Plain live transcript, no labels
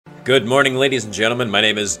Good morning, ladies and gentlemen. My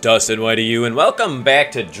name is Dustin YDU, and welcome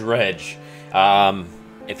back to Dredge.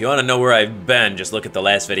 If you want to know where I've been, just look at the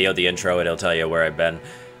last video, the intro, it'll tell you where I've been.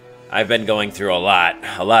 I've been going through a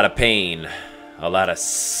lot of pain, a lot of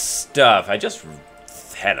stuff. I just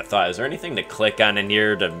had a thought. Is there anything to click on in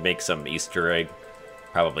here to make some Easter egg?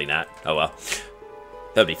 Probably not. Oh well.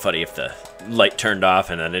 That'd be funny if the light turned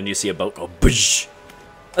off and then you see a boat go boosh.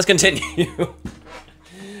 Let's continue.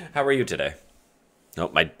 How are you today? Oh,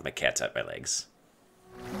 my cat's at my legs.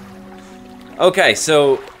 Okay,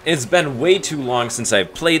 so it's been way too long since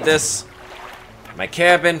I've played this. My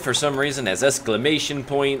cabin, for some reason, has exclamation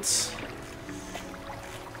points.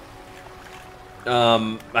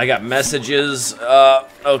 I got messages.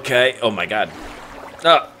 Okay. Oh my god.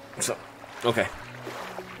 Okay.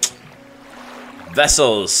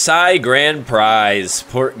 Vessels, Psy Grand Prize,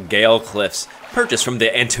 Port Gale Cliffs. Purchased from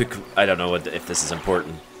the I don't know if this is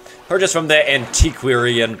important. Purchased from the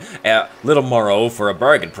antiquarian at Little Morrow for a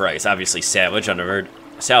bargain price. Obviously salvaged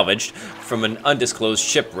from an undisclosed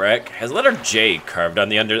shipwreck. Has letter J carved on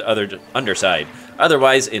the underside.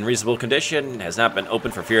 Otherwise in reasonable condition. Has not been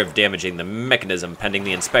opened for fear of damaging the mechanism pending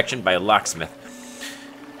the inspection by a locksmith.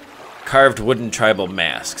 Carved wooden tribal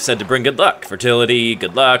mask. Said to bring good luck, fertility,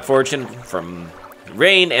 good luck, fortune from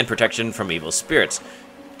rain, and protection from evil spirits.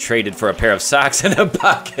 Traded for a pair of socks and a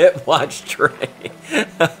pocket watch tray.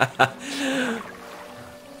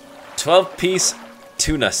 12-piece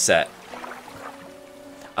tuna set.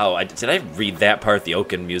 Oh, did I read that part? The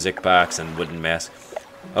oaken music box and wooden mask.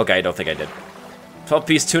 Okay, I don't think I did.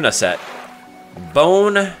 12-piece tuna set.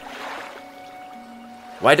 Bone.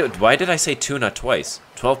 Why did I say tuna twice?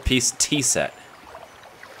 12-piece tea set.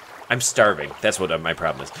 I'm starving. That's what my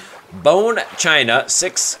problem is. Bone china,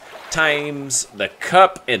 6 times the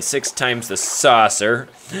cup and 6 times the saucer.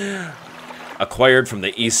 Acquired from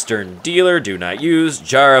the Eastern dealer. Do not use.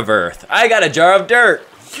 Jar of earth. I got a jar of dirt.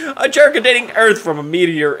 A jar containing earth from a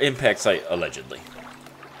meteor impact site, allegedly.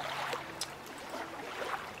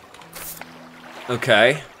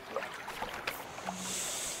 Okay.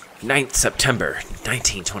 9th September,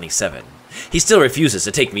 1927. He still refuses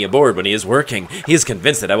to take me aboard when he is working. He is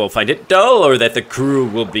convinced that I will find it dull or that the crew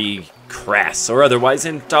will be crass or otherwise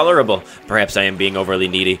intolerable. Perhaps I am being overly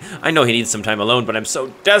needy. I know he needs some time alone, but I'm so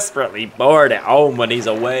desperately bored at home when he's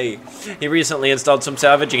away. He recently installed some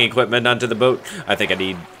salvaging equipment onto the boat. I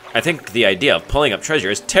think the idea of pulling up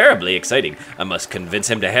treasure is terribly exciting. I must convince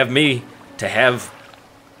him to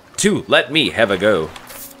let me have a go.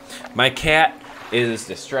 My cat is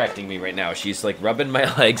distracting me right now. She's like rubbing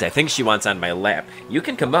my legs. I think she wants on my lap. You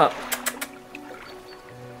can come up.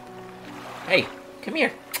 Hey, come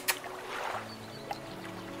here.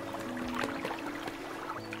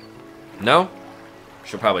 No?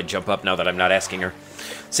 She'll probably jump up now that I'm not asking her.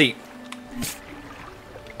 See.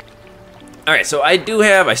 Alright, so I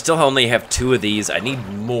still only have 2 of these. I need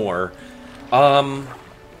more.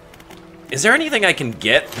 Is there anything I can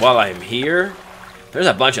get while I'm here? There's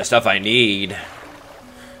a bunch of stuff I need.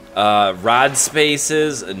 Rod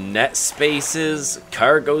spaces, net spaces,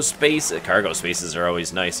 cargo space. Cargo spaces are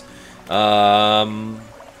always nice. Also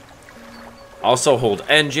hold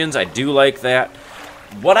engines. I do like that.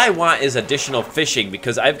 What I want is additional fishing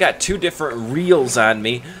because I've got 2 different reels on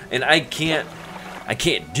me and I can't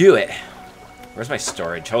do it. Where's my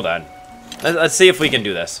storage? Hold on. Let's see if we can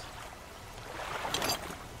do this.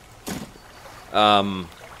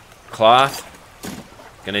 Cloth.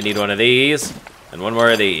 Gonna need one of these. And 1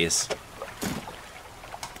 more of these.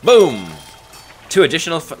 Boom! 2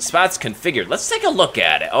 additional spots configured. Let's take a look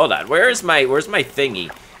at it. Hold on. Where's my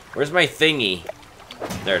thingy? Where's my thingy?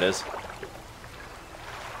 There it is.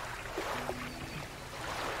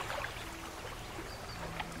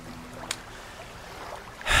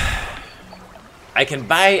 I can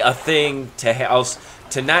buy a thing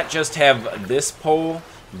to not just have this pole,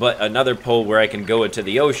 but another pole where I can go into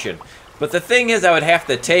the ocean. But the thing is, I would have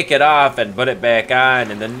to take it off and put it back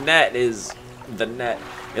on, and the net is the net.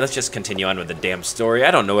 Yeah, let's just continue on with the damn story.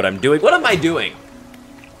 I don't know what I'm doing. What am I doing?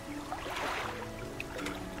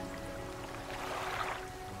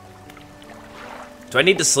 Do I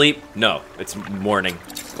need to sleep? No, it's morning.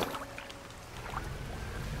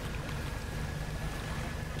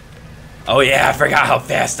 Oh yeah, I forgot how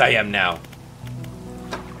fast I am now.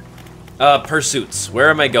 Pursuits.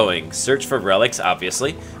 Where am I going? Search for relics,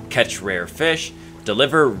 obviously. Catch rare fish.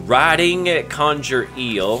 Deliver rotting conjure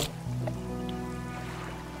eel.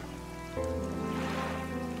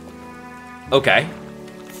 Okay.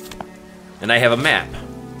 And I have a map.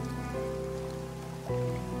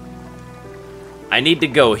 I need to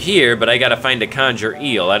go here, but I gotta find a conjure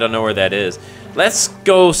eel. I don't know where that is. Let's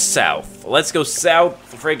go south. Let's go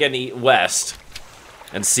south, friggin' west,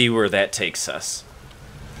 and see where that takes us.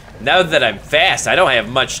 Now that I'm fast, I don't have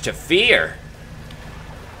much to fear.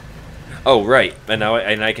 Oh, right. And now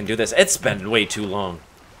I can do this. It's been way too long.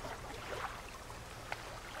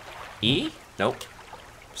 E? Nope.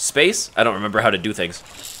 Space? I don't remember how to do things.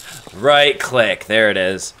 Right click. There it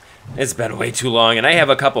is. It's been way too long, and I have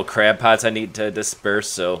a couple crab pots I need to disperse,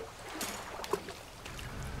 so...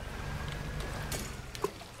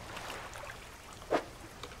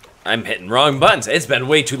 I'm hitting wrong buttons. It's been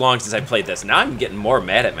way too long since I played this. Now I'm getting more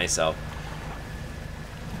mad at myself.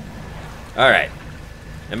 Alright.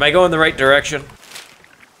 Am I going the right direction?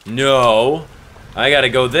 No. I gotta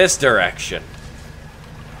go this direction.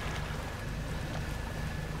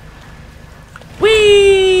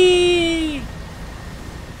 Whee!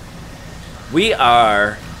 We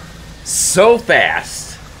are so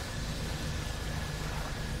fast.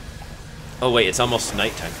 Oh wait, it's almost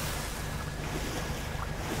nighttime.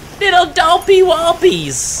 Little dopey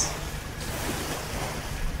whoppies.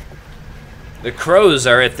 The crows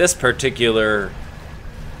are at this particular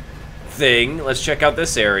thing. Let's check out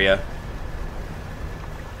this area.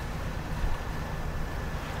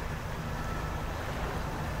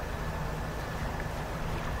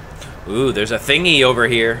 Ooh, there's a thingy over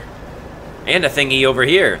here. And a thingy over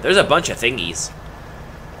here. There's a bunch of thingies.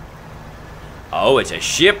 Oh, it's a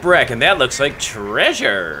shipwreck, and that looks like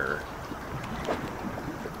treasure.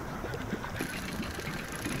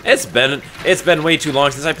 It's been way too long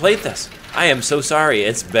since I played this. I am so sorry.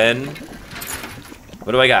 It's been...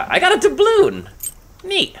 What do I got? I got a doubloon.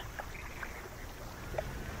 Neat.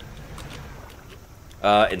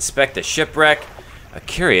 Inspect the shipwreck. A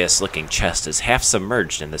curious-looking chest is half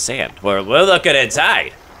submerged in the sand. Well, we're looking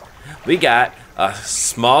inside. We got a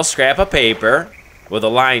small scrap of paper with a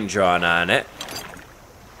line drawn on it.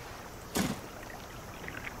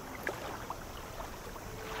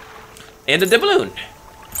 And a doubloon.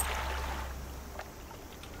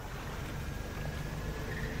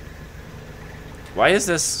 Why is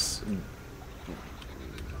this?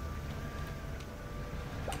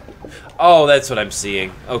 Oh, that's what I'm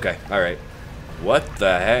seeing. Okay, all right. What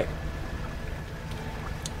the heck?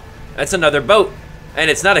 That's another boat,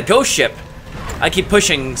 and it's not a ghost ship. I keep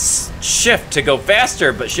pushing shift to go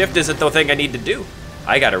faster, but shift isn't the thing I need to do.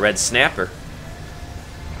 I got a red snapper.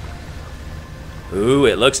 Ooh,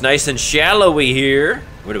 it looks nice and shallowy here.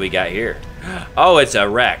 What do we got here? Oh, it's a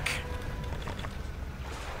wreck.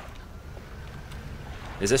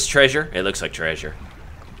 Is this treasure? It looks like treasure.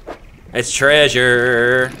 It's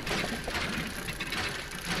treasure.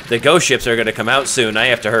 The ghost ships are gonna come out soon. I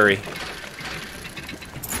have to hurry.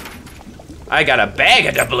 I got a bag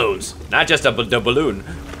of doubloons, not just a balloon.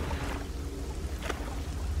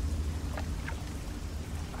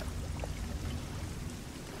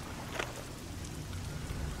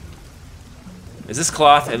 Is this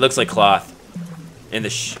cloth? It looks like cloth. In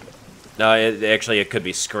the no, actually it could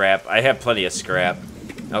be scrap. I have plenty of scrap.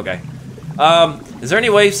 Okay. Is there any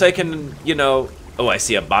ways I can, you know... Oh, I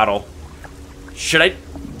see a bottle. Should I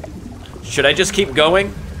just keep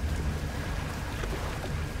going?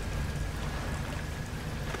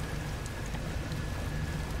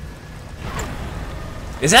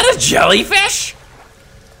 Is that a jellyfish?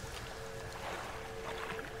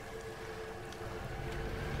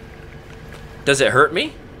 Does it hurt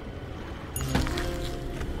me?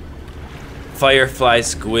 Firefly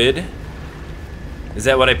squid. Is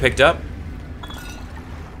that what I picked up?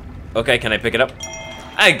 Okay, can I pick it up?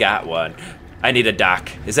 I got one. I need a dock.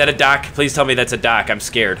 Is that a dock? Please tell me that's a dock. I'm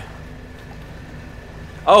scared.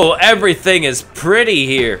 Oh, everything is pretty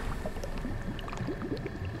here.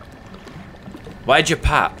 Why'd you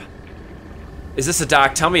pop? Is this a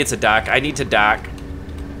dock? Tell me it's a dock. I need to dock.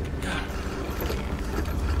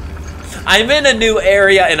 I'm in a new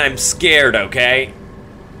area and I'm scared, okay?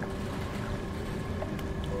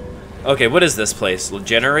 Okay, what is this place?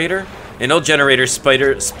 Generator? An old generator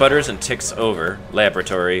sputters and ticks over.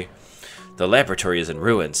 Laboratory. The laboratory is in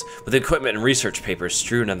ruins, with equipment and research papers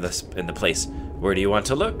strewn in the place. Where do you want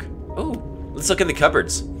to look? Oh, let's look in the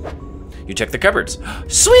cupboards. You check the cupboards.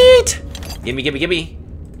 Sweet! Gimme, gimme, gimme.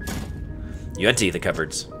 You empty the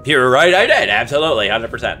cupboards. You're right, I did. Absolutely,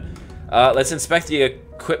 100%. Let's inspect the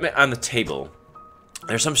equipment on the table.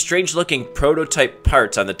 There's some strange-looking prototype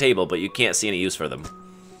parts on the table, but you can't see any use for them.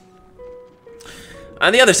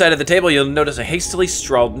 On the other side of the table, you'll notice a hastily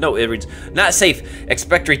scrawled note. It reads, "Not safe.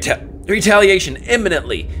 Expect retaliation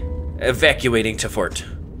imminently. Evacuating to fort."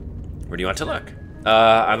 Where do you want to look?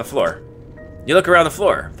 On the floor. You look around the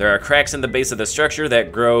floor. There are cracks in the base of the structure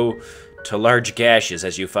that grow to large gashes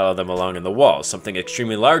as you follow them along in the walls. Something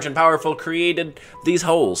extremely large and powerful created these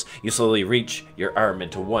holes. You slowly reach your arm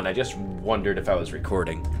into one. I just wondered if I was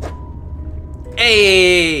recording.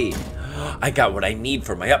 Hey! I got what I need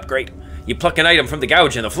for my upgrade. You pluck an item from the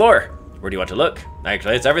gouge in the floor. Where do you want to look?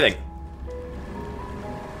 Actually, it's everything.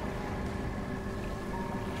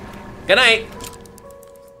 Good night.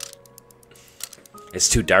 It's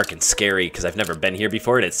too dark and scary because I've never been here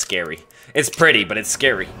before and it's scary. It's pretty, but it's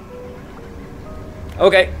scary.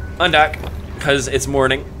 Okay, undock, because it's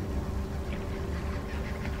morning.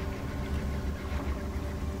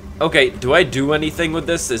 Okay, do I do anything with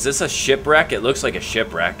this? Is this a shipwreck? It looks like a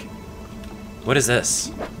shipwreck. What is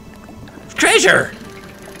this? Treasure!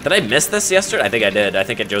 Did I miss this yesterday? I think I did. I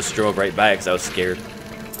think I just drove right by it because I was scared.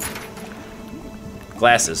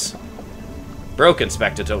 Glasses. Broken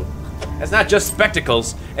spectacle. It's not just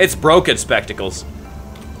spectacles, it's broken spectacles.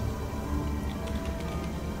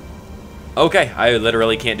 Okay, I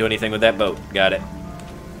literally can't do anything with that boat. Got it.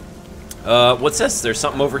 What's this? There's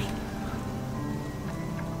something over here.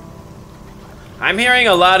 I'm hearing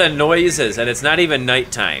a lot of noises, and it's not even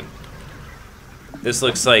nighttime. This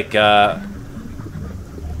looks like, I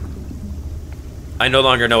no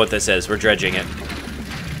longer know what this is. We're dredging it.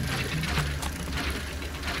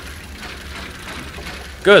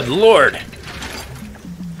 Good Lord.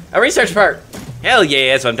 A research part. Hell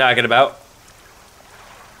yeah, that's what I'm talking about.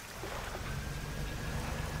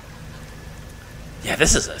 Yeah,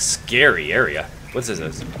 this is a scary area. What's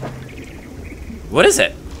this? What is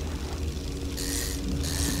it?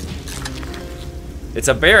 It's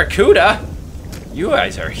a barracuda. You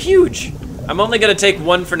guys are huge. I'm only gonna take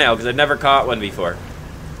one for now because I've never caught one before.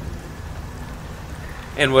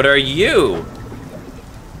 And what are you?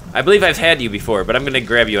 I believe I've had you before, but I'm gonna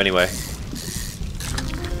grab you anyway.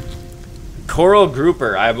 Coral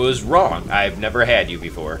grouper, I was wrong. I've never had you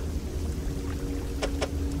before.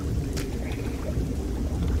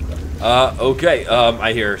 Okay,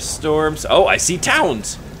 I hear storms. Oh, I see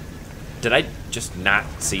towns. Did I just not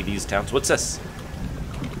see these towns? What's this?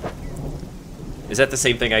 Is that the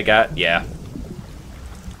same thing I got? Yeah.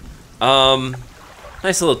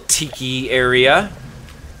 Nice little tiki area.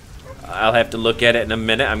 I'll have to look at it in a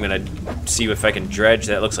minute. I'm gonna see if I can dredge.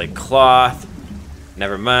 That looks like cloth.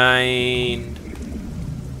 Never mind.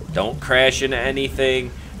 Don't crash into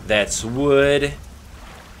anything. That's wood.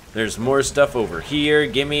 There's more stuff over here.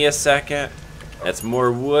 Give me a second. That's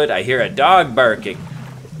more wood. I hear a dog barking.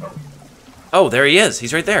 Oh, there he is.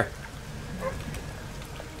 He's right there.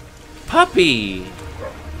 Puppy.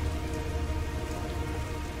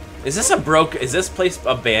 Is this place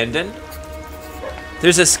abandoned?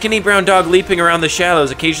 There's a skinny brown dog leaping around the shallows.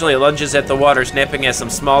 Occasionally it lunges at the water, snapping at some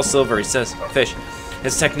small silvery fish.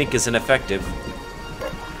 His technique is ineffective.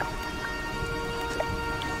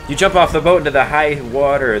 You jump off the boat into the high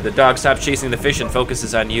water. The dog stops chasing the fish and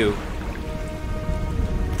focuses on you.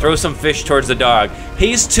 Throw some fish towards the dog.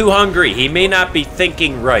 He's too hungry. He may not be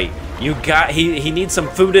thinking right. He needs some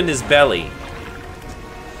food in his belly.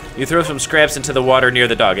 You throw some scraps into the water near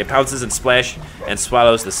the dog. It pounces and splashes and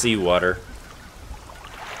swallows the seawater.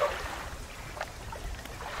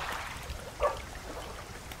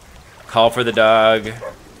 Call for the dog.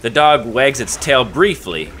 The dog wags its tail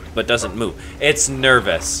briefly, but doesn't move. It's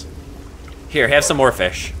nervous. Here, have some more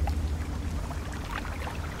fish.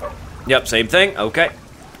 Yep, same thing. Okay.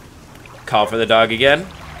 Call for the dog again.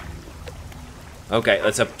 Okay,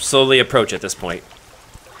 let's slowly approach at this point.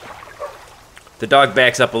 The dog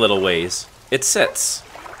backs up a little ways. It sits.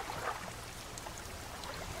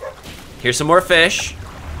 Here's some more fish.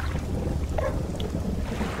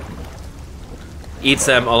 Eats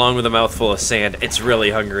them along with a mouthful of sand. It's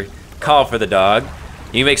really hungry. Call for the dog.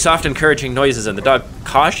 You make soft, encouraging noises, and the dog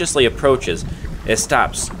cautiously approaches. It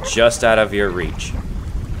stops just out of your reach.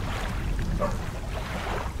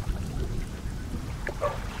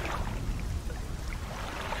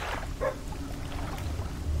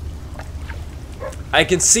 I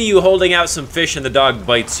can see you holding out some fish and the dog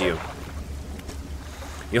bites you.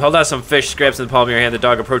 You hold out some fish, scraps in the palm of your hand. The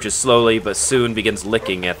dog approaches slowly, but soon begins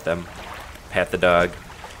licking at them. Pat the dog.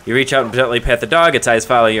 You reach out and gently pat the dog. Its eyes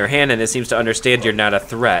follow your hand, and it seems to understand you're not a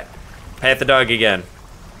threat. Pat the dog again.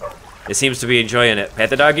 It seems to be enjoying it. Pat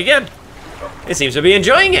the dog again. It seems to be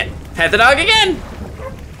enjoying it. Pat the dog again.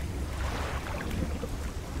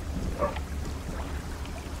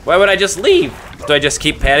 Why would I just leave? Do I just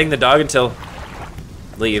keep patting the dog until...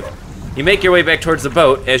 leave? You make your way back towards the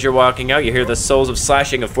boat. As you're walking out, you hear the soles of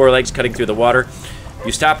slashing of four legs cutting through the water.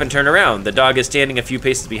 You stop and turn around. The dog is standing a few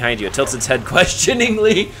paces behind you. It tilts its head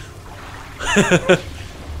questioningly.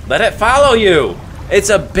 Let it follow you. It's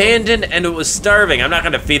abandoned and it was starving. I'm not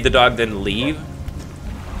gonna feed the dog then leave.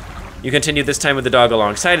 You continue this time with the dog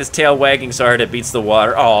alongside, its tail wagging so hard it beats the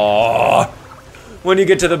water. Aww. When you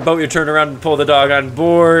get to the boat, you turn around and pull the dog on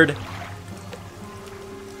board.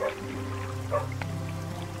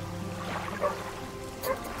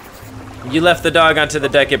 You left the dog onto the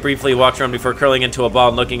deck. It briefly walked around before curling into a ball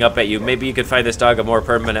and looking up at you. Maybe you could find this dog a more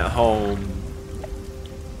permanent home.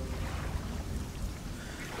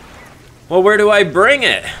 Well, where do I bring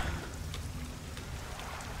it?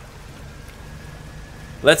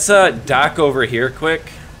 Let's dock over here quick.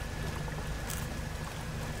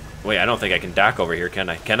 Wait, I don't think I can dock over here, can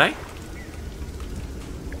I? Can I?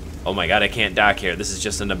 Oh my god, I can't dock here. This is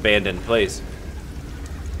just an abandoned place.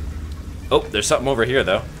 Oh, there's something over here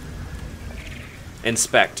though.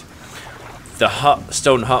 Inspect. The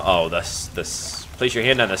stone hut. Oh, this. Place your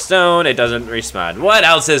hand on the stone. It doesn't respond. What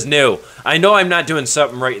else is new? I know I'm not doing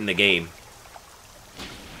something right in the game.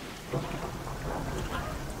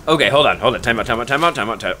 Okay, hold on. Time out.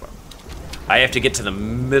 I have to get to the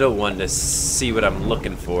middle one to see what I'm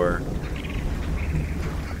looking for.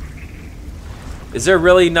 Is there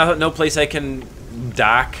really no place I can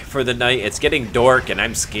dock for the night? It's getting dark and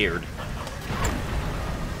I'm scared.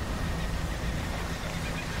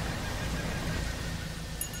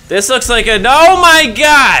 This looks like a, oh my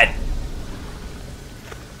god!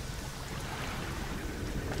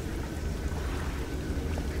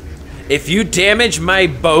 If you damage my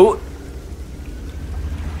boat,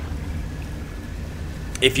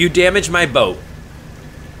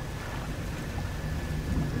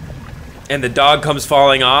 and the dog comes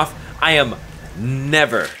falling off, I am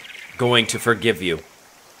never going to forgive you.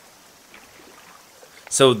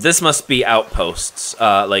 So this must be outposts,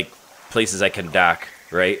 like places I can dock,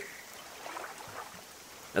 right?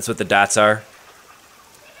 That's what the dots are.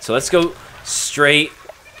 So let's go straight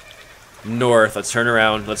north. Let's turn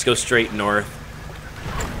around. Let's go straight north.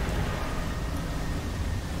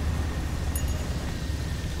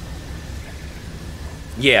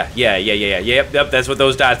 Yeah. Yep, that's what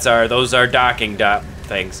those dots are. Those are docking dot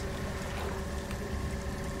things.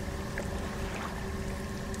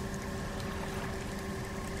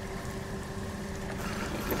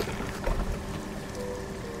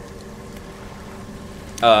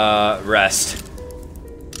 Rest.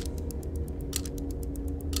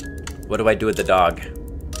 What do I do with the dog?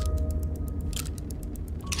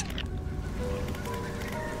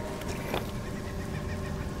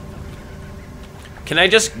 Can I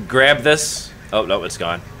just grab this? Oh, no, it's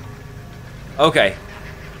gone. Okay.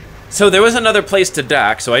 So there was another place to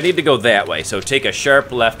dock, so I need to go that way. So take a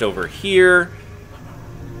sharp left over here.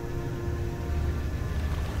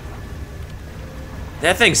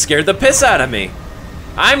 That thing scared the piss out of me.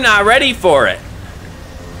 I'm not ready for it.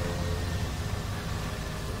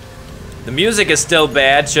 The music is still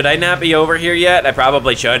bad. Should I not be over here yet? I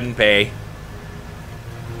probably shouldn't be.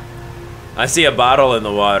 I see a bottle in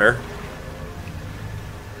the water.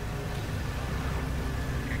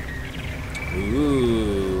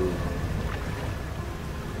 Ooh.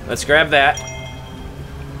 Let's grab that.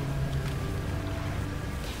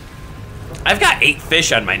 I've got 8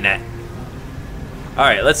 fish on my net. All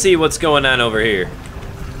right, let's see what's going on over here.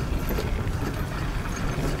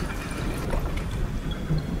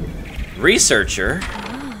 Researcher?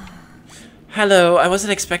 Hello, I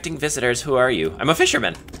wasn't expecting visitors. Who are you? I'm a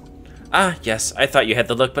fisherman. Ah, yes, I thought you had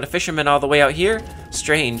the look, but a fisherman all the way out here?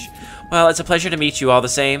 Strange. Well, it's a pleasure to meet you all the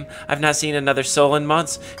same. I've not seen another soul in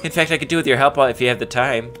months. In fact, I could do with your help if you have the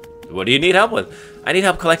time. What do you need help with? I need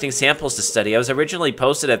help collecting samples to study. I was originally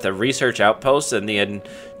posted at the research outpost in the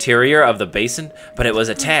interior of the basin, but it was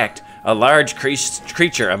attacked. A large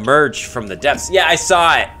creature emerged from the depths. Yeah, I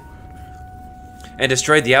saw it! And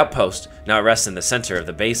destroyed the outpost. Now it rests in the center of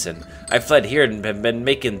the basin. I fled here and have been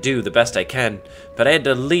making do the best I can, but I had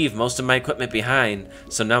to leave most of my equipment behind,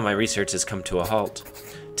 so now my research has come to a halt.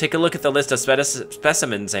 Take a look at the list of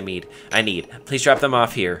specimens I need. Please drop them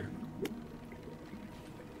off here.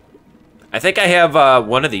 I think I have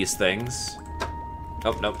one of these things.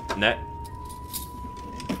 Oh, no, net.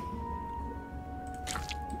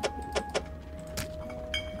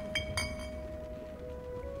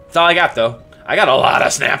 That's all I got, though. I got a lot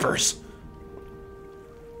of snappers.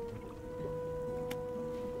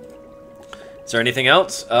 Is there anything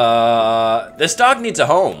else? This dog needs a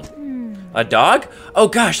home. A dog? Oh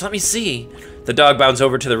gosh, let me see. The dog bounds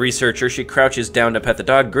over to the researcher. She crouches down to pet the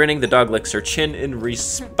dog, grinning. The dog licks her chin in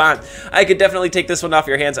response. I could definitely take this one off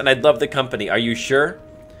your hands, and I'd love the company. Are you sure?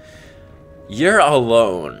 You're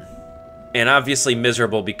alone. And obviously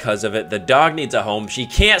miserable because of it. The dog needs a home. She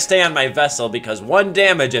can't stay on my vessel because one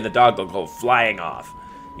damage and the dog will go flying off.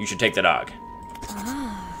 You should take the dog.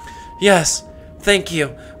 Yes, thank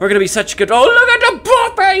you. We're gonna be such good. Oh, look at the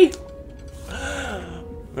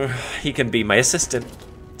puppy! He can be my assistant.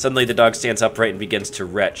 Suddenly, the dog stands upright and begins to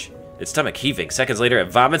retch. Its stomach heaving. Seconds later,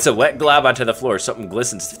 it vomits a wet glob onto the floor. Something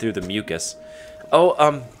glistens through the mucus.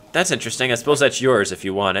 Oh, that's interesting. I suppose that's yours if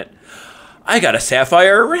you want it. I got a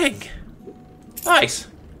sapphire ring. Nice.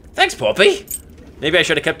 Thanks, puppy. Maybe I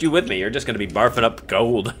should have kept you with me. You're just gonna be barfing up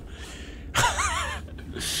gold.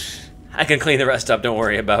 I can clean the rest up. Don't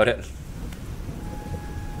worry about it.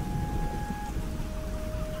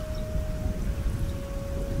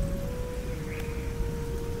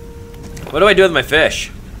 What do I do with my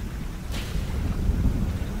fish?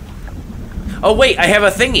 Oh wait, I have a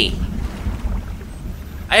thingy.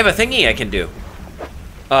 I have a thingy I can do.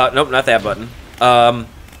 Nope, not that button.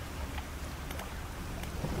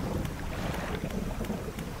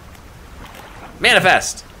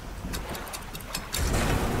 Manifest.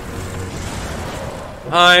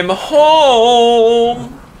 I'm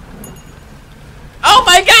home. Oh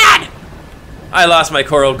my god! I lost my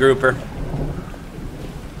coral grouper.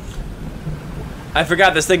 I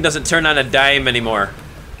forgot this thing doesn't turn on a dime anymore.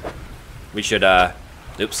 We should,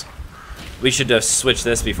 oops. We should switch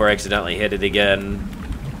this before I accidentally hit it again.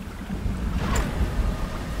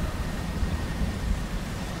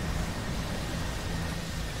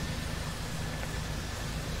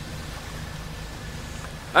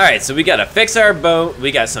 Alright, so we gotta fix our boat, we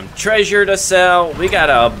got some treasure to sell, we got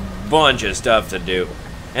a bunch of stuff to do.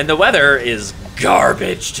 And the weather is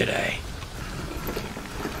garbage today.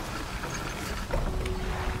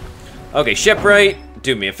 Okay, shipwright,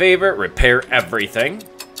 do me a favor, repair everything.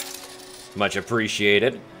 Much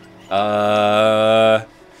appreciated.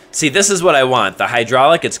 See, this is what I want. The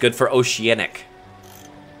hydraulic, it's good for oceanic.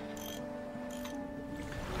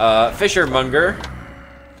 Fishermonger.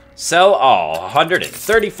 Sell all,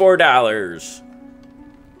 $134.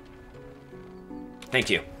 Thank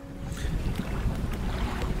you.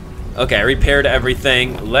 Okay, I repaired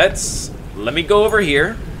everything. Let me go over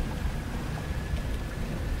here.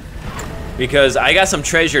 Because I got some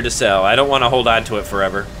treasure to sell. I don't want to hold on to it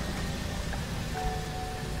forever.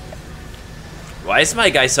 Why is my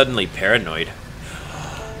guy suddenly paranoid?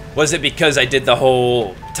 Was it because I did the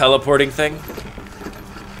whole teleporting thing?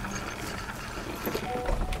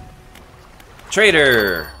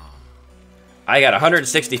 Trader. I got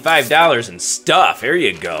 $165 in stuff. Here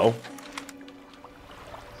you go.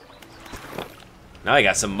 Now I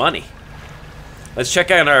got some money. Let's check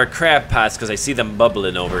out our crab pots because I see them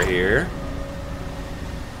bubbling over here.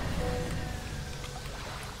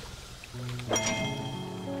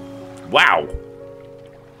 Wow.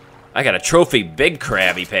 I got a trophy big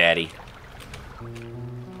Krabby Patty.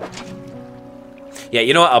 Yeah,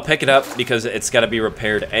 you know what? I'll pick it up because it's got to be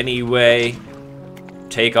repaired anyway.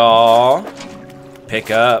 Take all.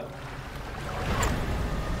 Pick up.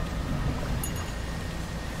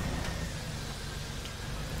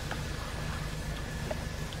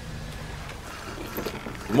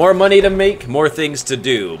 More money to make, more things to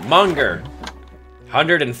do. Monger.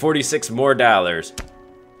 146 more dollars.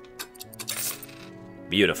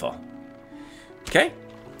 Beautiful. Okay.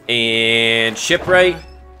 And shipwright.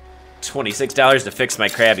 $26 to fix my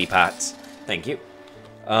Krabby Pots. Thank you.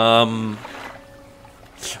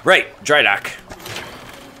 Right, dry dock.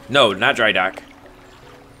 No, not dry dock.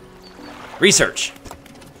 Research.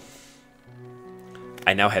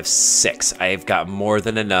 I now have 6. I've got more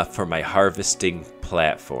than enough for my harvesting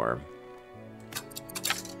platform.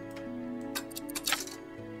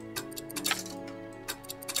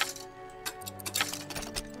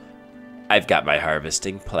 I've got my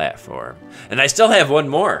harvesting platform. And I still have one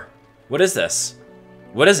more. What is this?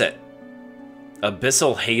 What is it?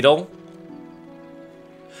 Abyssal Hadal?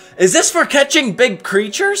 Is this for catching big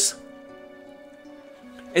creatures?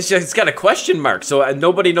 It's got a question mark, so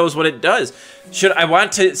nobody knows what it does. Should I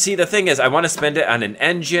want to see? The thing is, I want to spend it on an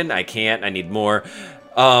engine. I can't. I need more,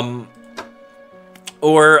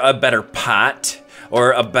 or a better pot,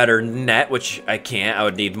 or a better net, which I can't. I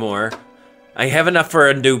would need more. I have enough for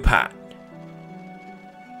a new pot.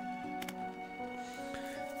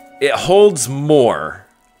 It holds more.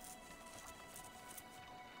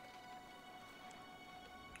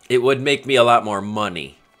 It would make me a lot more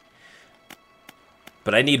money.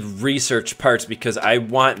 But I need research parts because I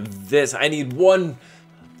want this. I need one.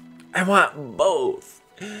 I want both.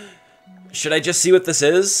 Should I just see what this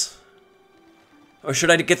is? Or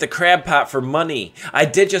should I get the crab pot for money? I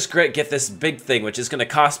did just get this big thing, which is going to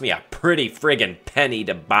cost me a pretty friggin' penny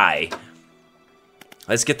to buy.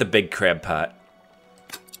 Let's get the big crab pot.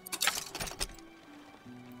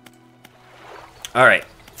 All right,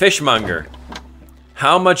 fishmonger.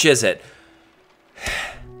 How much is it?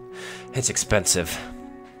 It's expensive.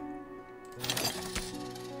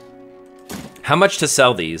 How much to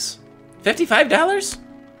sell these? $55?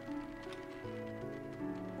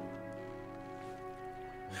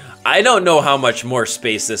 I don't know how much more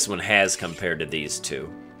space this one has compared to these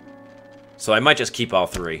two. So I might just keep all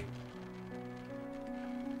three.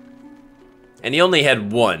 And he only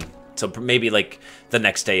had one. So maybe like the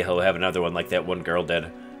next day he'll have another one like that one girl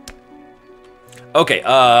did. Okay,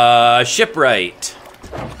 shipwright.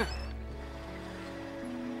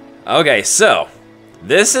 Okay, so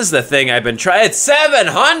this is the thing I've been trying. It's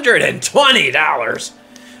 $720.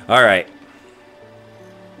 All right.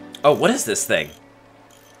 Oh, what is this thing?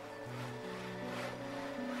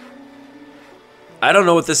 I don't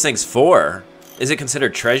know what this thing's for. Is it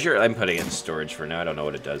considered treasure? I'm putting it in storage for now. I don't know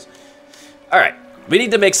what it does. All right, we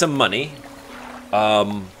need to make some money.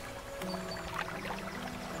 I'm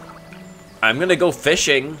gonna go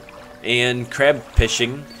fishing and crab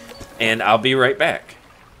fishing, and I'll be right back.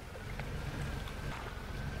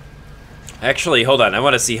 Actually, hold on. I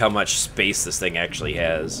want to see how much space this thing actually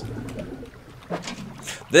has.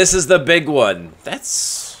 This is the big one. That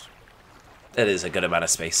is a good amount of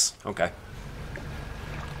space. Okay.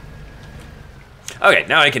 Okay,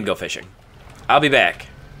 now I can go fishing. I'll be back.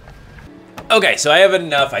 Okay, so I have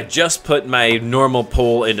enough. I just put my normal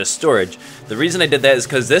pole into storage. The reason I did that is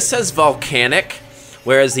because this says volcanic,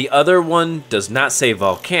 whereas the other one does not say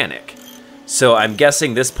volcanic. So I'm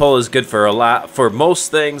guessing this pole is good for for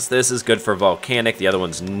most things. This is good for volcanic. The other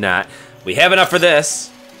one's not. We have enough for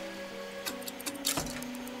this.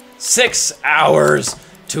 6 hours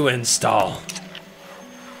to install.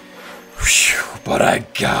 Whew, but I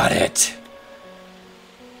got it.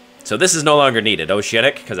 So this is no longer needed,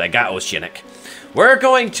 oceanic, because I got oceanic. We're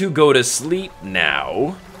going to go to sleep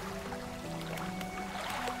now.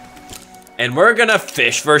 And we're gonna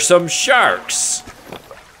fish for some sharks.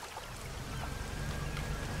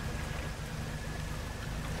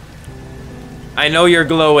 I know you're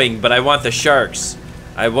glowing, but I want the sharks.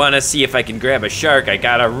 I want to see if I can grab a shark. I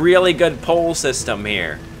got a really good pole system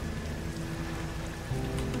here.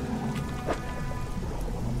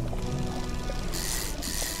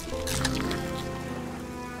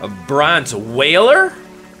 A bronze whaler?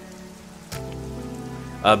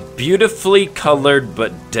 A beautifully colored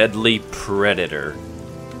but deadly predator.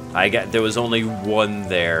 There was only one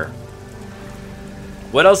there.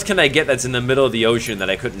 What else can I get that's in the middle of the ocean that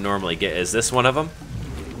I couldn't normally get? Is this one of them?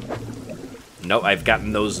 Nope, I've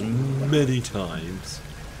gotten those many times.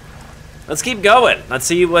 Let's keep going. Let's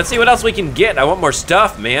see what else we can get. I want more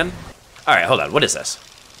stuff, man. All right, hold on. What is this?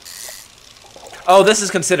 Oh, this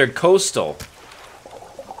is considered coastal.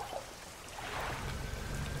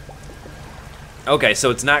 Okay, so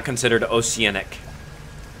it's not considered oceanic.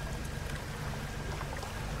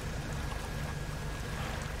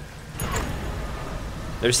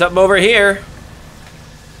 There's something over here.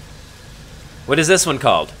 What is this one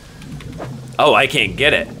called? Oh, I can't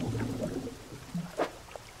get it.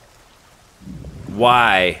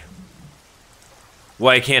 Why?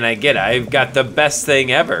 Why can't I get it? I've got the best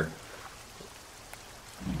thing ever.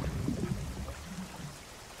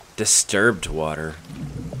 Disturbed water.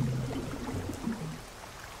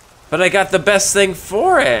 But I got the best thing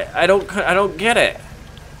for it. I don't get it.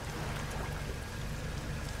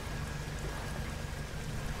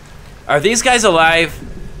 Are these guys alive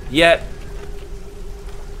yet?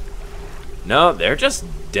 No, they're just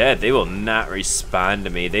dead. They will not respond to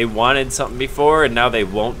me. They wanted something before and now they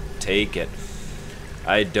won't take it.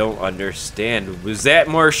 I don't understand. Was that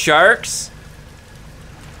more sharks?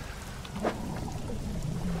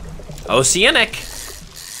 Oceanic.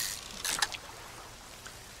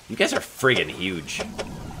 You guys are friggin' huge.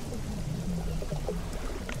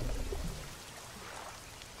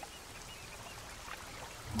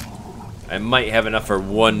 I might have enough for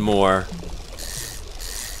one more.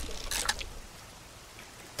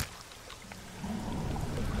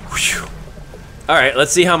 Whew. All right,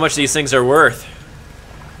 let's see how much these things are worth.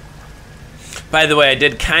 By the way, I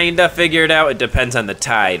did kinda figure it out. It depends on the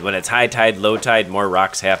tide. When it's high tide, low tide, more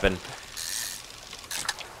rocks happen.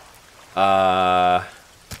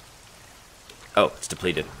 Oh, it's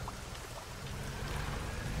depleted.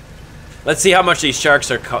 Let's see how much these sharks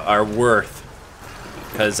are worth,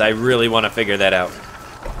 because I really want to figure that out.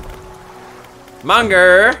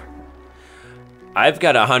 Monger! I've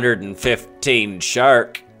got 115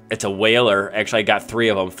 shark. It's a whaler. Actually, I got 3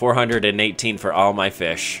 of them. 418 for all my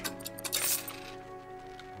fish.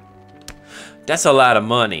 That's a lot of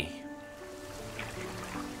money.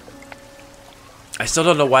 I still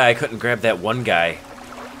don't know why I couldn't grab that one guy.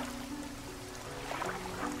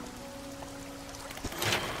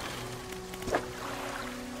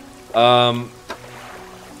 I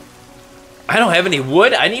don't have any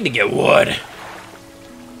wood. I need to get wood.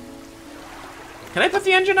 Can I put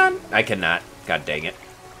the engine on? I cannot. God dang it.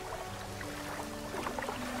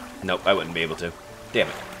 Nope, I wouldn't be able to. Damn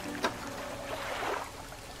it.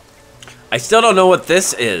 I still don't know what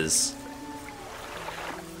this is.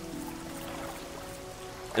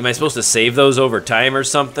 Am I supposed to save those over time or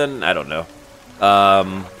something? I don't know.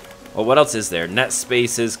 Well, what else is there? Net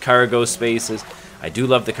spaces, cargo spaces. I do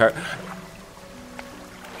love the car.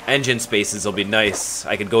 Engine spaces will be nice.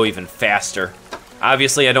 I could go even faster.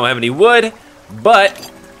 Obviously, I don't have any wood,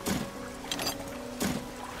 but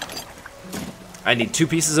I need 2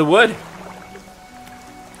 pieces of wood.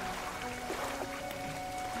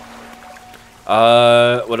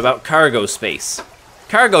 What about cargo space?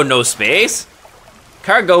 Cargo no space.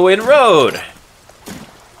 Cargo in road.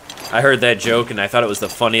 I heard that joke and I thought it was the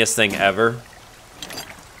funniest thing ever.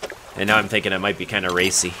 And now I'm thinking it might be kind of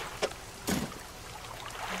racy.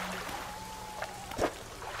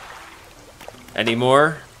 Any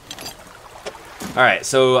more? Alright,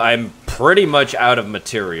 so I'm pretty much out of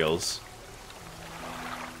materials.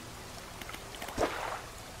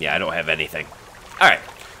 Yeah, I don't have anything. Alright,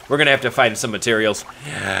 we're gonna have to find some materials.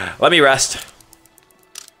 Let me rest.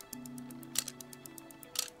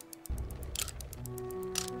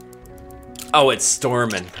 Oh, it's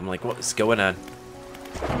storming. I'm like, what's going on?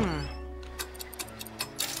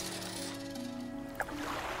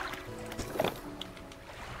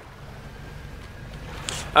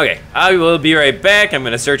 Okay, I will be right back. I'm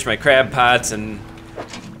gonna search my crab pots and...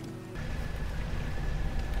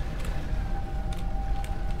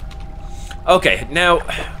 Okay, now...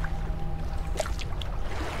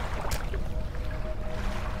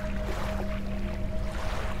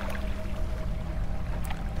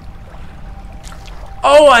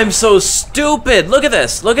 Oh, I'm so stupid! Look at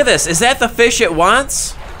this, look at this. Is that the fish it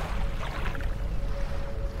wants?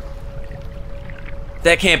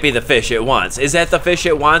 That can't be the fish it wants. Is that the fish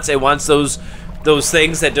it wants? It wants those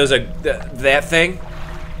things that does that thing?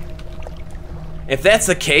 If that's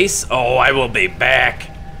the case, oh, I will be back.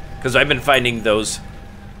 Because I've been finding those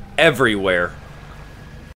everywhere.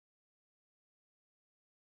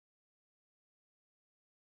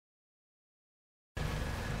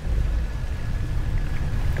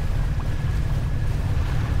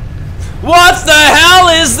 What the hell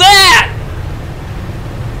is that?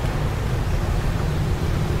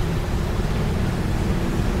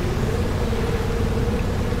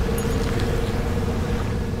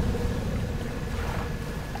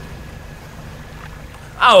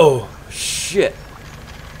 Oh, shit.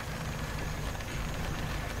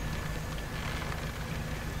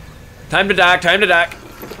 Time to dock, time to dock.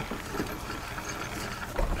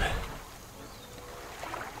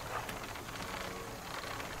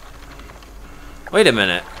 Wait a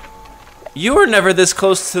minute. You were never this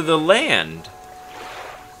close to the land.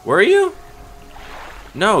 Were you?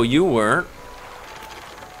 No, you weren't.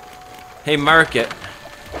 Hey, market.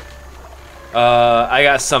 I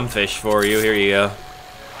got some fish for you. Here you go.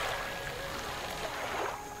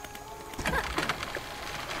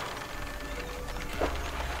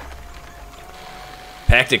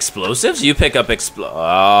 Packed explosives? You pick up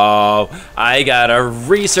Oh, I got a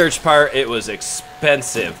research part. It was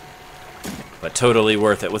expensive, but totally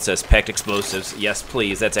worth it. What's this? Packed explosives. Yes,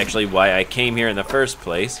 please. That's actually why I came here in the first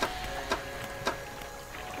place.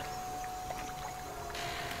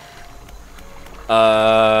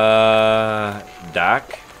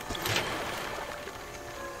 Doc?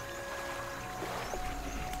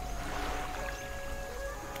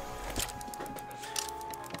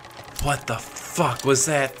 What the fuck was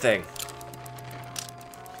that thing?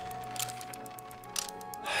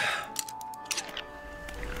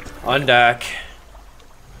 On dock.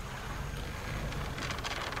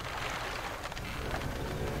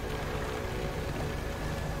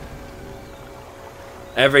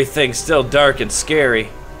 Everything's still dark and scary.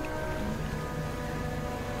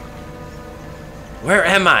 Where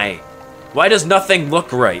am I? Why does nothing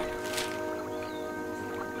look right?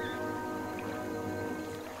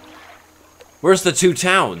 Where's the 2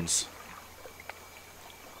 towns?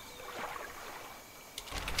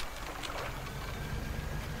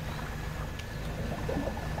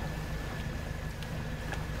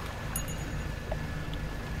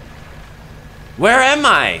 Where am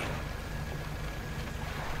I?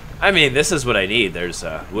 I mean, this is what I need. There's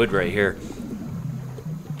wood right here.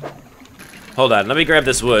 Hold on, let me grab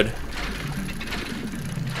this wood.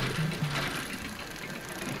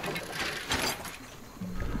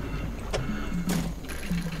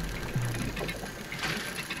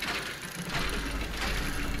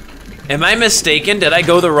 Am I mistaken? Did I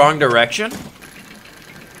go the wrong direction?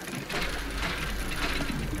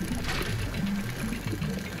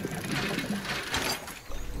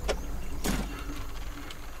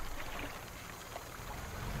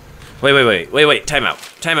 Wait, time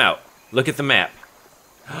out. Look at the map.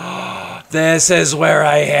 This is where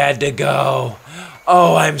I had to go.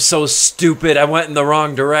 Oh, I'm so stupid. I went in the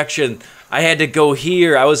wrong direction. I had to go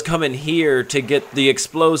here. I was coming here to get the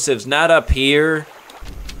explosives, not up here.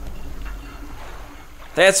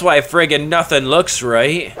 That's why friggin' nothing looks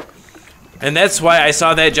right. And that's why I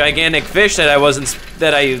saw that gigantic fish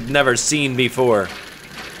that I've never seen before.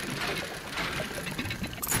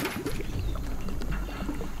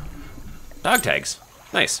 Dog tags.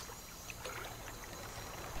 Nice.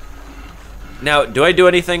 Now, do I do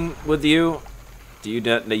anything with you? You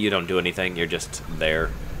don't do anything, you're just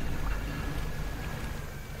there.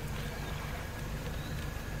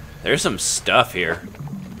 There's some stuff here.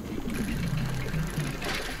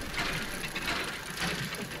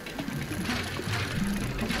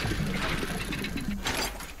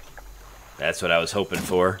 That's what I was hoping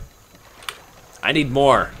for. I need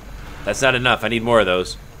more. That's not enough, I need more of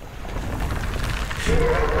those.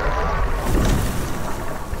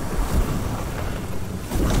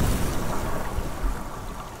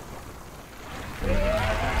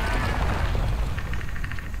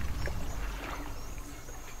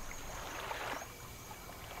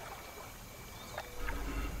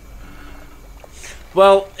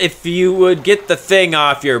 Well, if you would get the thing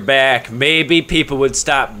off your back, maybe people would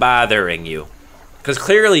stop bothering you. Because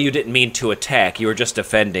clearly you didn't mean to attack, you were just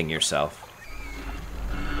defending yourself.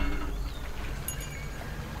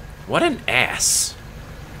 What an ass.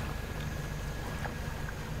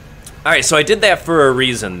 Alright, so I did that for a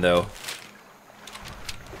reason, though.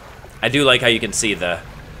 I do like how you can see the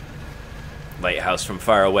lighthouse from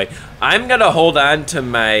far away. I'm gonna hold on to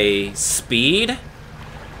my speed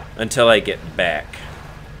until I get back.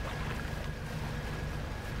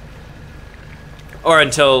 Or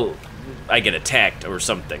until I get attacked or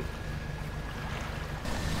something.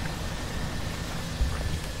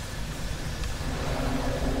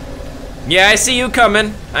 Yeah, I see you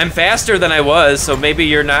coming. I'm faster than I was, so maybe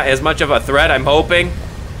you're not as much of a threat, I'm hoping.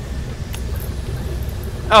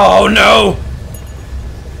 Oh no!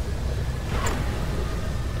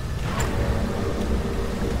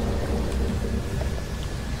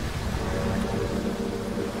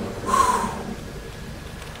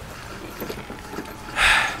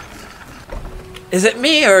 Is it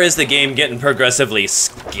me, or is the game getting progressively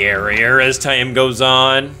scarier as time goes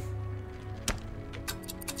on?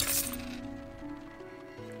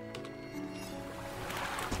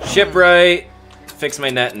 Shipwright, fix my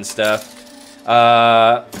net and stuff.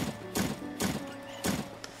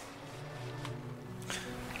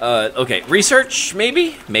 Okay, research,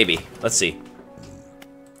 maybe? Maybe, let's see.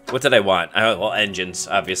 What did I want? Well, engines,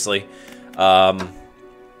 obviously.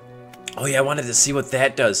 Oh yeah, I wanted to see what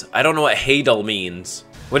that does. I don't know what Hadel means.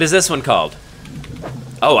 What is this one called?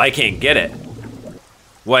 Oh, I can't get it.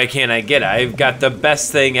 Why can't I get it? I've got the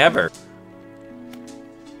best thing ever.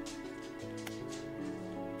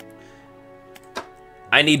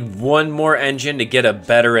 I need one more engine to get a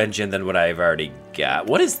better engine than what I've already got.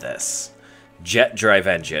 What is this? Jet drive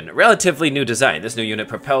engine. Relatively new design. This new unit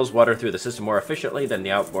propels water through the system more efficiently than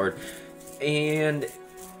the outboard. And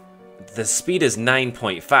the speed is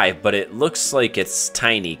 9.5, but it looks like it's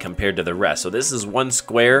tiny compared to the rest. So this is 1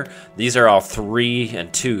 square. These are all 3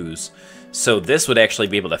 and 2s. So this would actually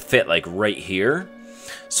be able to fit like right here.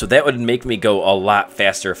 So that would make me go a lot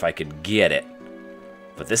faster if I could get it.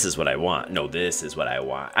 But this is what I want. No, this is what I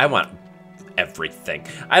want. I want everything.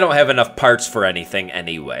 I don't have enough parts for anything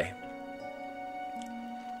anyway.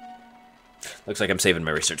 Looks like I'm saving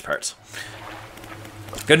my research parts.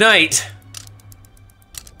 Good night.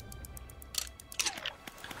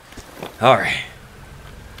 All right.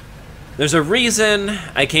 There's a reason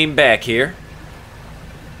I came back here.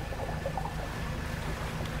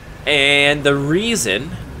 And the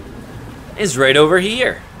reason is right over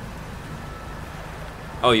here.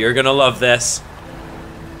 Oh, you're gonna love this.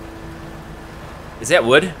 Is that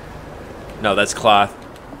wood? No, that's cloth.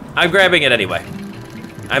 I'm grabbing it anyway.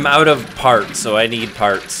 I'm out of parts, so I need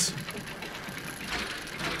parts.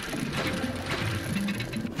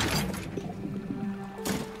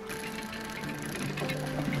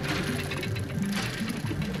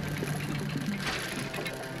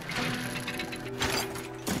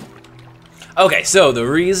 Okay, so the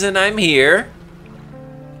reason I'm here,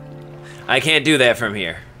 I can't do that from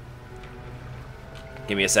here.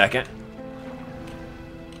 Give me a second.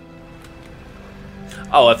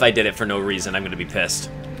 Oh, if I did it for no reason, I'm gonna be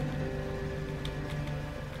pissed.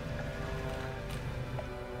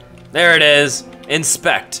 There it is.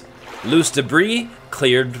 Inspect. Loose debris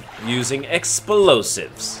cleared using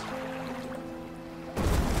explosives.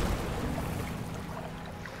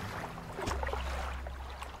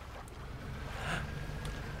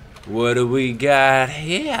 What do we got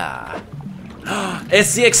here?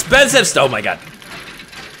 It's the expensive stuff. Oh my god.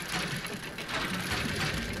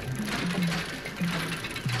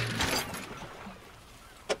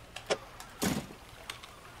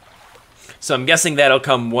 So I'm guessing that'll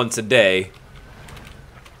come once a day.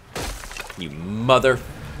 You mother...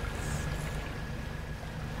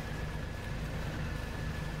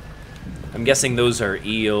 I'm guessing those are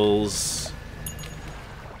eels.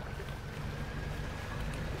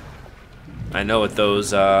 I know what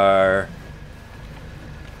those are.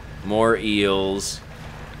 More eels.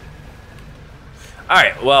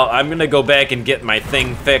 Alright, well, I'm gonna go back and get my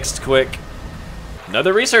thing fixed quick.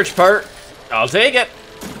 Another research part. I'll take it.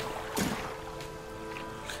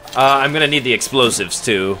 I'm gonna need the explosives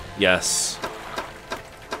too. Yes.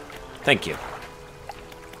 Thank you.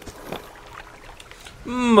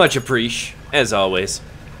 Much appreciated, as always.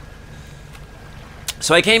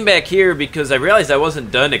 So I came back here because I realized I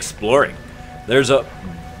wasn't done exploring. There's a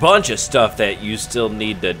bunch of stuff that you still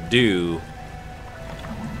need to do.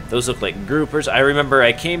 Those look like groupers. I remember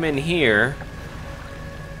I came in here.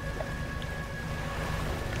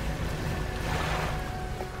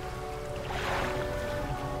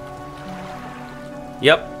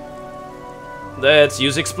 Yep. Let's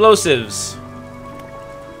use explosives.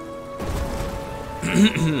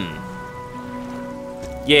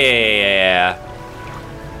 Yeah.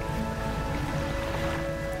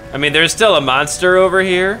 I mean, there's still a monster over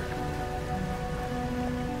here.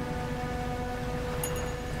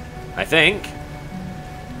 I think.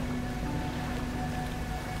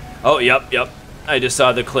 Oh, yep. I just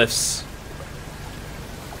saw the cliffs.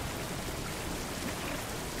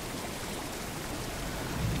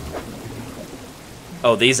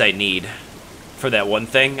 Oh, these I need for that one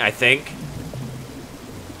thing, I think.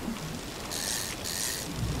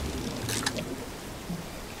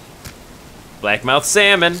 Blackmouth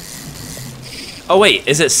salmon. Oh wait,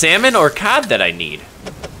 is it salmon or cod that I need?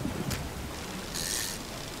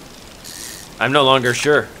 I'm no longer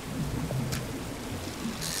sure.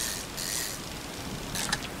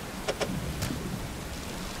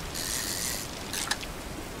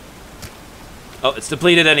 Oh, it's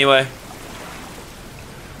depleted anyway.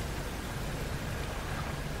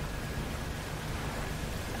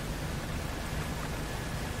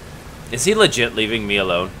 Is he legit leaving me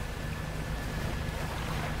alone?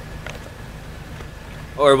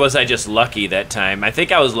 Or was I just lucky that time? I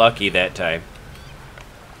think I was lucky that time.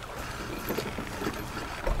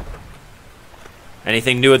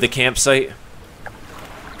 Anything new at the campsite?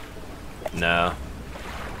 No.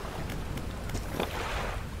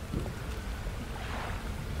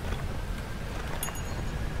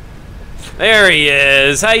 There he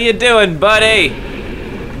is. How you doing, buddy?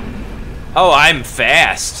 Oh, I'm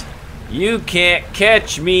fast. You can't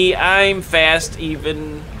catch me. I'm fast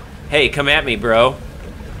even. Hey, come at me, bro.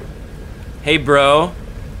 Hey, bro.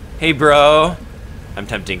 Hey, bro. I'm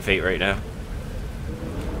tempting fate right now.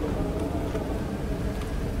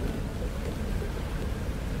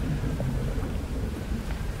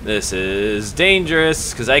 This is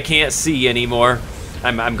dangerous because I can't see anymore.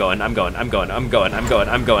 I'm going. I'm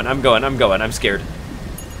scared.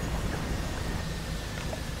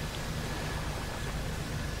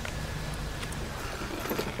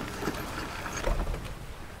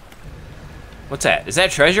 What's that? Is that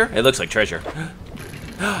treasure? It looks like treasure.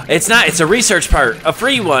 It's not. It's a research part. A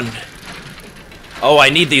free one. Oh, I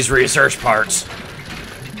need these research parts.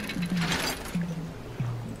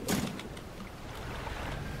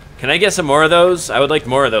 Can I get some more of those? I would like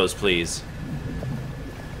more of those, please.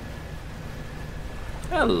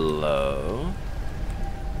 Hello.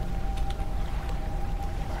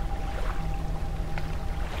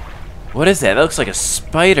 What is that? That looks like a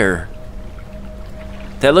spider.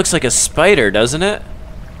 That looks like a spider, doesn't it?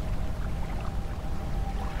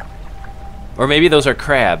 Or maybe those are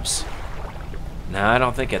crabs. No, I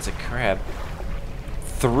don't think it's a crab.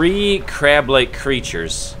 3 crab-like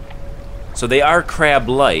creatures. So they are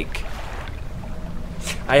crab-like.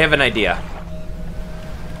 I have an idea.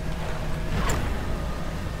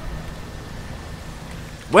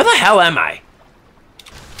 Where the hell am I?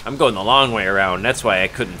 I'm going the long way around. That's why I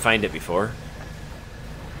couldn't find it before.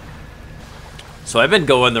 So I've been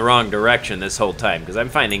going the wrong direction this whole time because I'm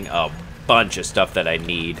finding a bunch of stuff that I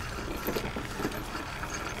need.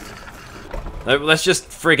 Let's just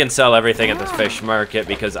freaking sell everything at the fish market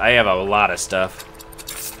because I have a lot of stuff.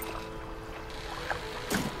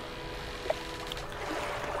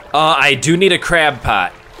 I do need a crab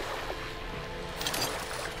pot.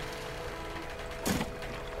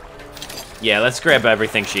 Yeah, let's grab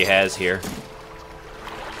everything she has here.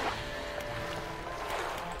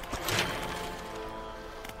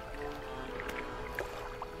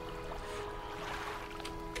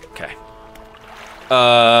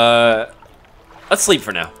 Let's sleep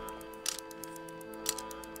for now.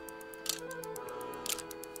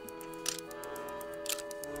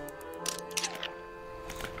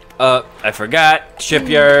 I forgot.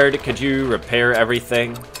 Shipyard, could you repair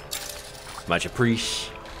everything? Much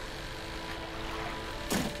appreciated.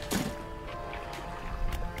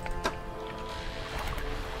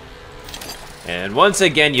 And once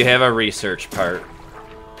again, you have a research part.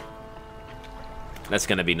 That's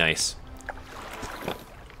gonna be nice.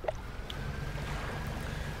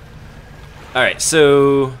 Alright,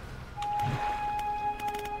 so...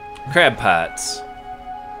 crab pots.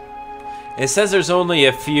 It says there's only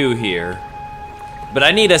a few here. But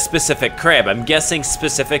I need a specific crab. I'm guessing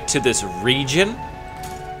specific to this region.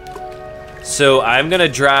 So I'm gonna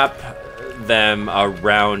drop them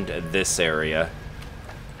around this area.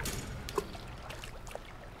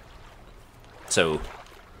 So,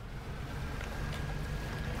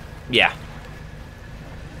 yeah.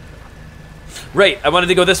 Right, I wanted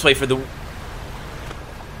to go this way for the...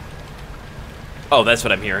 oh, that's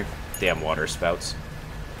what I'm hearing. Damn water spouts.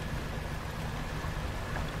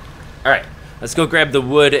 Alright, let's go grab the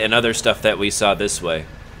wood and other stuff that we saw this way.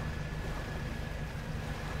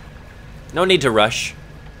 No need to rush.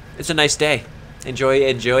 It's a nice day. Enjoy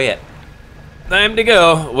it. Time to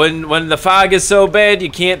go. When the fog is so bad you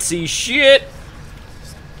can't see shit.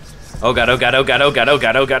 Oh god, oh god, oh god, oh god, oh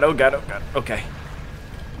god, oh god, oh god, oh god. Okay.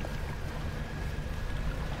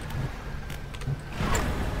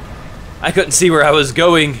 I couldn't see where I was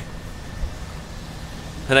going.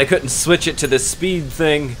 And I couldn't switch it to the speed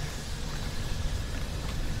thing.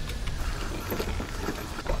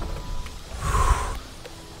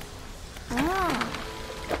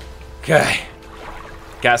 Okay.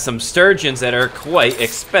 Got some sturgeons that are quite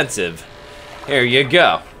expensive. Here you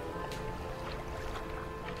go.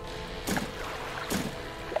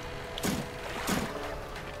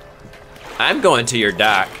 I'm going to your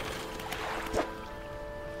dock.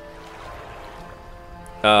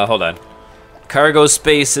 Hold on. Cargo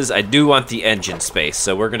spaces, I do want the engine space,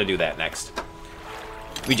 so we're gonna do that next.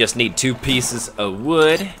 We just need 2 pieces of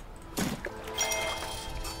wood.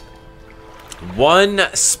 1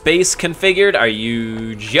 space configured? Are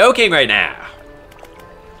you joking right now?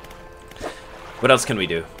 What else can we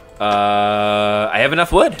do? I have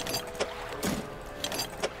enough wood.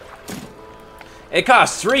 It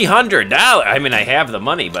costs $300. I mean, I have the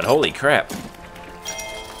money, but holy crap.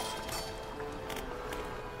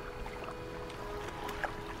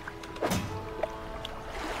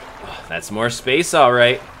 Oh, that's more space, all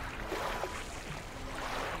right.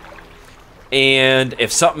 And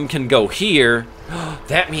if something can go here,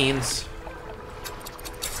 that means...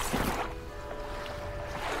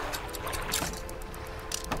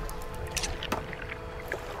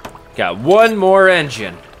 got 1 more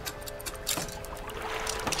engine.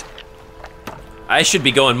 I should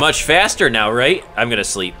be going much faster now, right? I'm gonna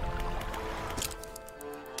sleep.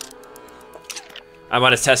 I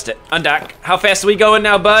wanna test it. Undock. How fast are we going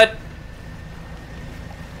now, bud?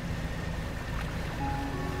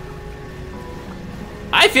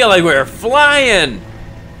 I feel like we're flying.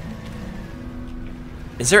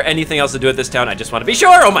 Is there anything else to do at this town? I just want to be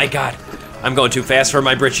sure. Oh my god. I'm going too fast for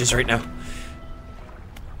my britches right now.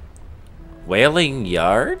 Whaling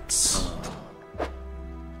yards?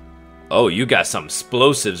 Oh, you got some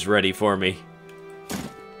explosives ready for me.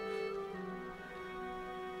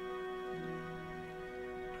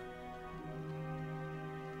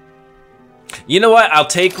 You know what? I'll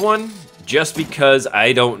take one just because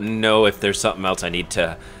I don't know if there's something else I need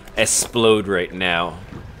to explode right now.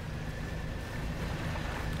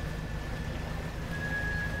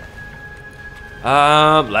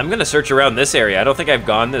 I'm gonna search around this area. I don't think I've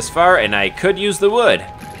gone this far, and I could use the wood.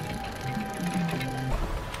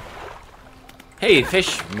 Hey,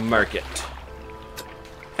 fish market.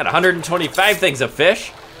 Got 125 things of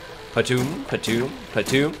fish. Patoom, patoom,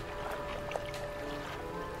 patoom.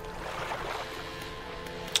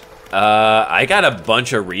 I got a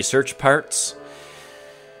bunch of research parts.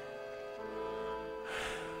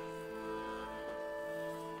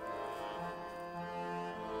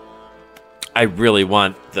 I really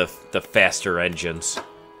want the faster engines.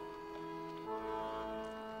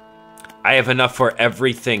 I have enough for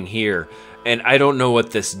everything here, and I don't know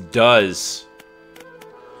what this does.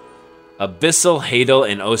 Abyssal, Hadal,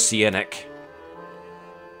 and Oceanic.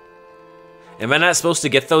 Am I not supposed to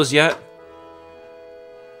get those yet?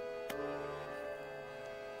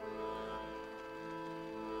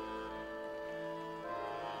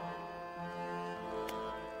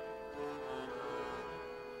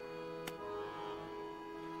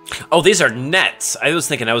 Oh, these are nets. I was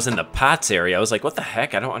thinking I was in the pots area. I was like, what the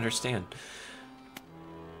heck? I don't understand.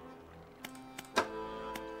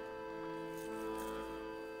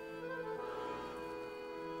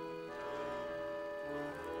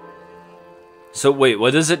 So wait,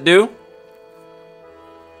 what does it do?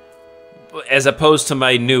 As opposed to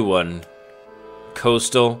my new one.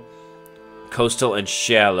 Coastal, and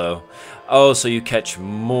shallow. Oh, so you catch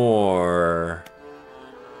more.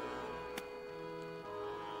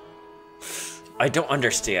 I don't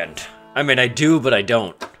understand. I mean, I do, but I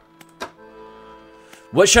don't.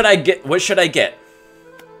 What should I get? What should I get?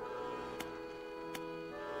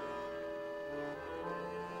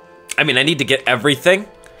 I mean, I need to get everything.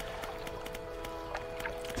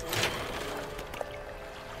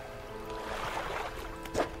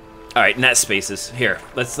 All right, net spaces. Here,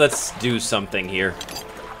 let's do something here.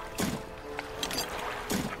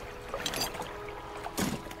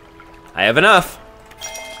 I have enough.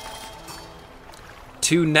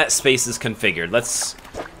 2 net spaces configured. Let's.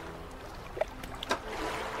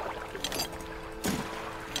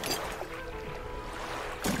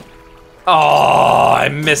 Oh,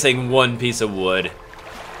 I'm missing 1 piece of wood.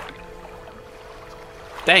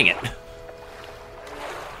 Dang it.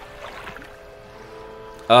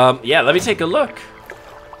 Yeah, let me take a look.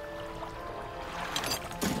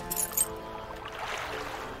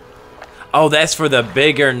 Oh, that's for the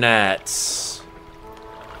bigger nets.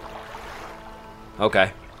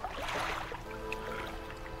 Okay.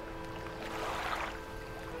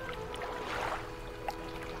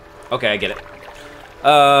 Okay, I get it.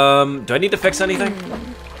 Do I need to fix anything?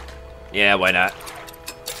 Yeah, why not?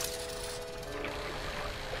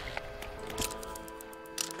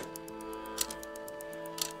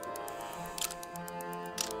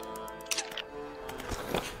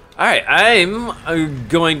 Alright, I'm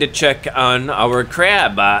going to check on our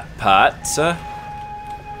crab pots. I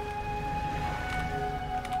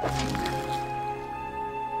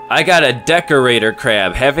got a decorator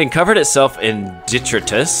crab. Having covered itself in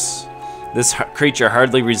detritus, this creature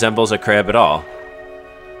hardly resembles a crab at all.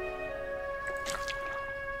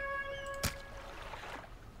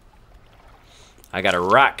 I got a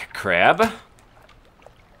rock crab.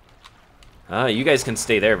 You guys can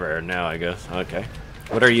stay there for now, I guess. Okay.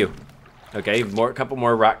 What are you? Okay, a couple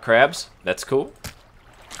more rock crabs. That's cool.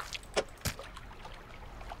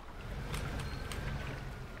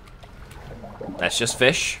 That's just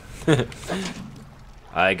fish.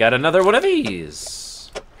 I got another one of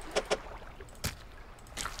these.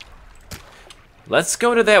 Let's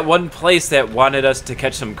go to that one place that wanted us to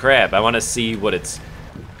catch some crab. I want to see what it's...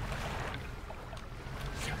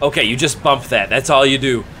 Okay, you just bump that. That's all you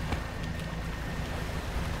do.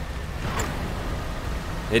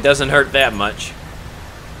 It doesn't hurt that much.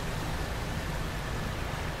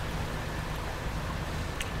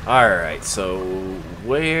 Alright, so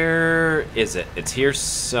where is it? It's here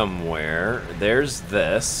somewhere. There's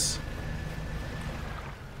this.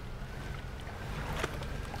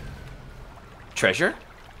 Treasure?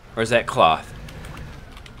 Or is that cloth?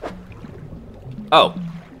 Oh.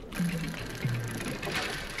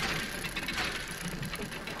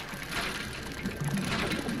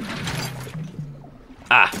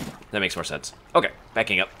 Ah, that makes more sense. Okay,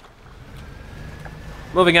 backing up.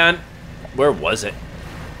 Moving on. Where was it?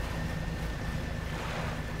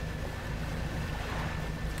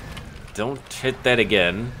 Don't hit that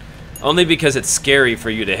again. Only because it's scary for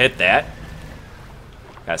you to hit that.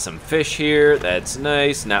 Got some fish here. That's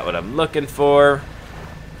nice. Not what I'm looking for.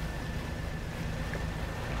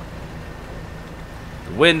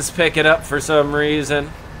 The wind's picking up for some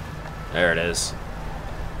reason. There it is.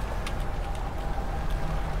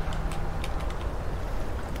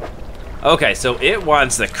 Okay, so it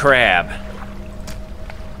wants the crab.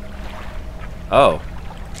 Oh.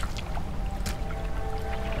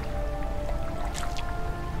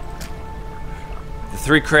 The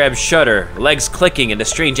 3 crabs shudder, legs clicking into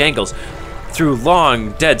strange angles. Through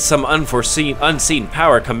long, dead, some unseen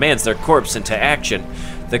power commands their corpse into action.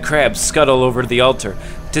 The crabs scuttle over the altar,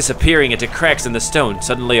 disappearing into cracks in the stone.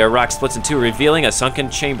 Suddenly, a rock splits in 2, revealing a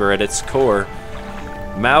sunken chamber at its core.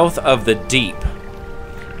 Mouth of the deep.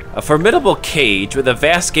 A formidable cage with a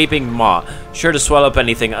vast gaping maw, sure to swallow up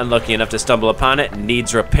anything unlucky enough to stumble upon it,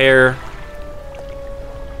 needs repair.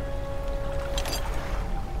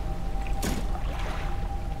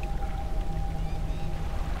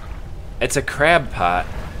 It's a crab pot.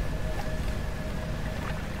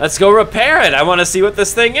 Let's go repair it. I want to see what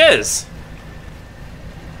this thing is.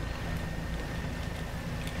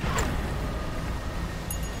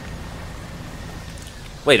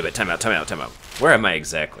 Wait a minute, time out. Where am I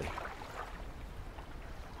exactly?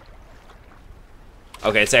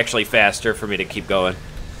 Okay, it's actually faster for me to keep going.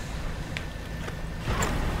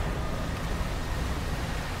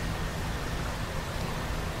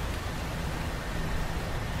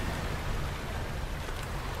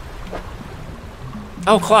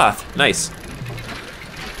 Oh, cloth. Nice.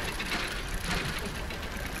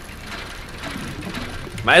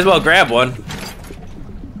 Might as well grab one.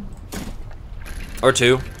 Or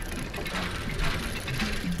two.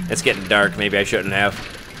 It's getting dark, maybe I shouldn't have.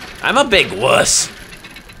 I'm a big wuss.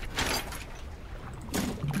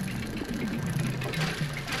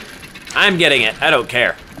 I'm getting it, I don't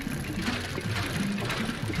care.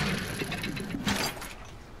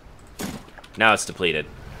 Now it's depleted.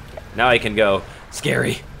 Now I can go,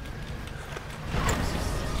 scary.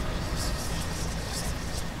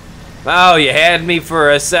 Oh, you had me for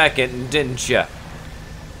a second, didn't you?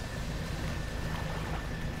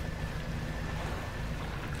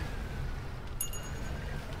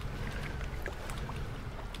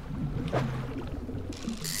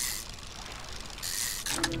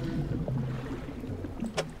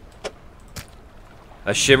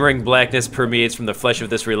 A shimmering blackness permeates from the flesh of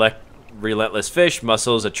this relentless fish.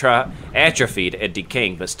 Muscles atrophied and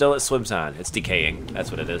decaying, but still it swims on. It's decaying. That's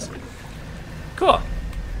what it is. Cool.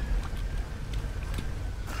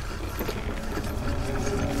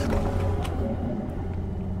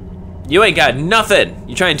 You ain't got nothing.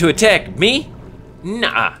 You trying to attack me?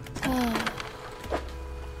 Nah.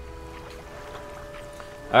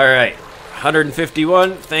 All right,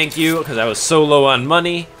 151. Thank you, because I was so low on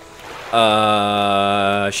money.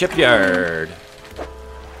 Shipyard.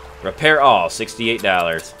 Repair all,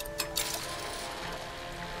 $68.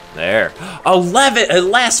 There. 11, it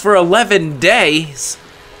lasts for 11 days.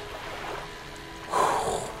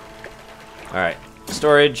 All right,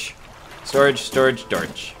 storage.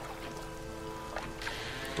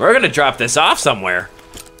 We're gonna drop this off somewhere.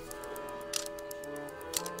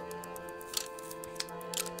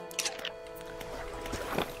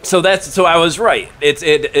 So I was right.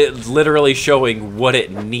 It's literally showing what it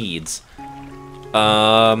needs.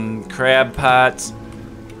 Crab pots.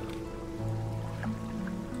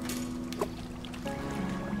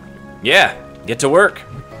 Yeah, get to work.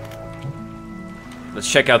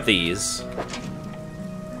 Let's check out these.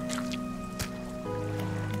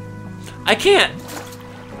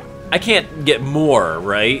 I can't get more,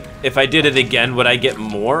 right? If I did it again, would I get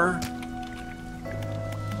more?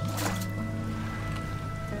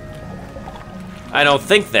 I don't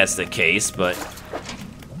think that's the case, but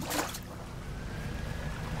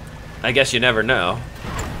I guess you never know.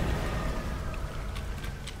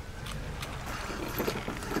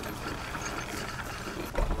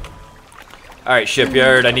 All right,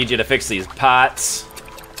 shipyard, I need you to fix these pots.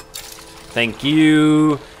 Thank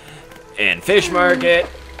you. And fish market.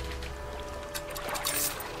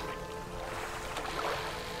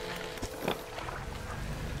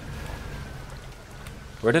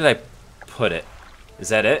 Where did I put it? Is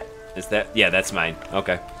that it? Is that, yeah, that's mine,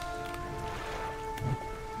 okay.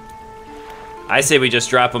 I say we just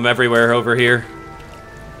drop them everywhere over here.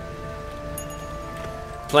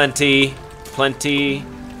 Plenty, plenty,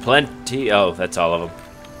 plenty. Oh, that's all of them.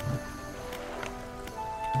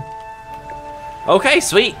 Okay,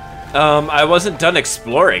 sweet. I wasn't done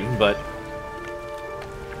exploring, but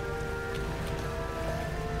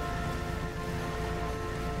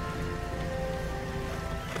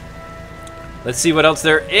let's see what else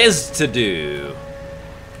there is to do.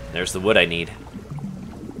 There's the wood I need.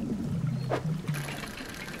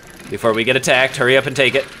 Before we get attacked, hurry up and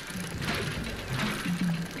take it.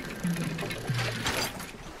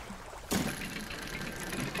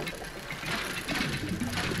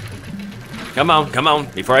 Come on,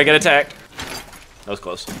 before I get attacked. That was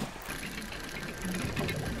close.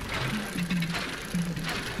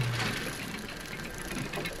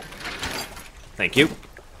 Thank you.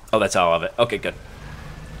 Oh, that's all of it. Okay, good.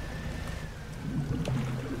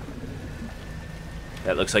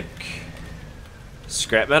 That looks like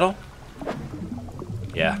scrap metal?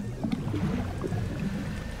 Yeah.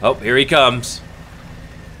 Oh, here he comes.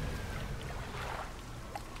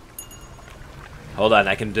 Hold on,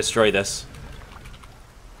 I can destroy this.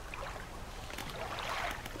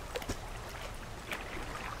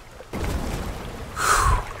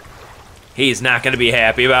 He's not gonna be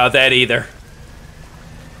happy about that either.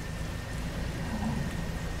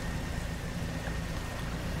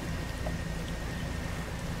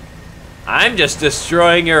 I'm just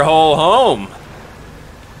destroying your whole home.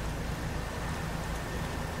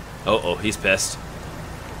 Oh, he's pissed.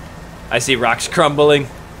 I see rocks crumbling.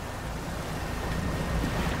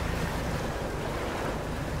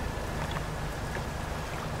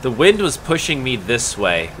 The wind was pushing me this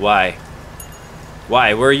way. Why?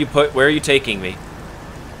 Why? Where are you taking me?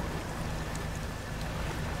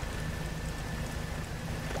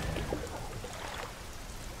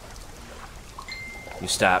 You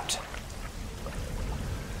stopped.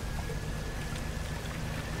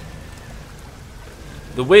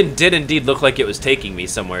 The wind did indeed look like it was taking me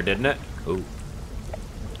somewhere, didn't it? Ooh.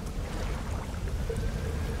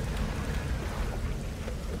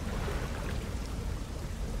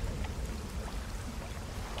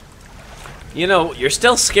 You know, you're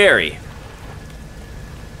still scary.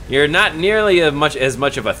 You're not nearly as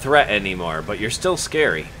much of a threat anymore, but you're still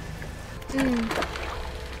scary.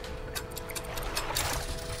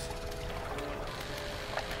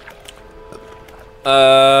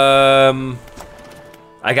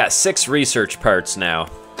 I got 6 research parts now.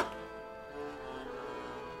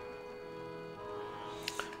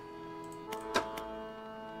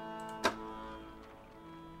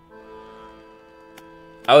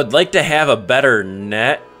 I would like to have a better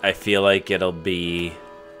net. I feel like it'll be...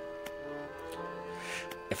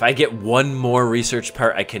 If I get 1 more research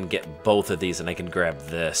part, I can get both of these and I can grab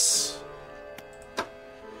this.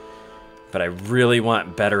 But I really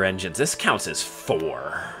want better engines. This counts as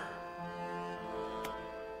 4.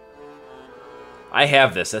 I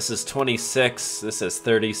have this. This is 26. This is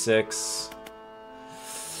 36.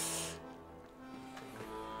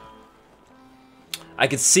 I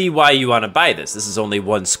could see why you want to buy this. This is only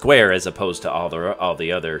 1 square as opposed to all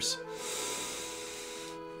the others.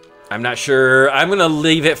 I'm not sure. I'm going to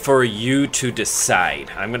leave it for you to decide.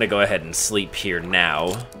 I'm going to go ahead and sleep here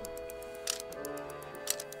now.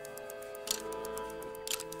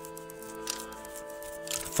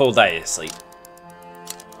 Full diet sleep.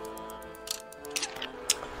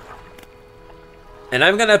 And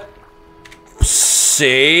I'm going to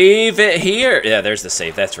save it here. Yeah, there's the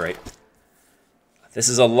save. That's right. This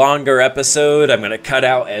is a longer episode. I'm going to cut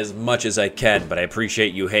out as much as I can, but I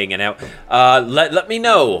appreciate you hanging out. Let me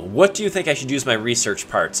know, what do you think I should use my research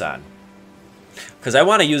parts on? Because I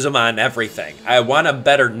want to use them on everything. I want a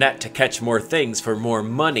better net to catch more things for more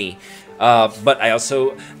money. But I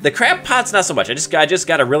also... The crab pot's not so much. I just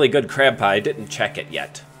got a really good crab pot. I didn't check it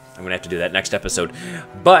yet. I'm going to have to do that next episode.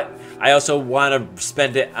 But I also want to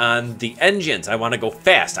spend it on the engines. I want to go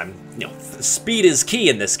fast. Speed is key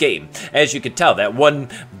in this game. As you can tell, that one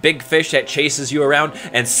big fish that chases you around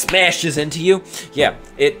and smashes into you. Yeah,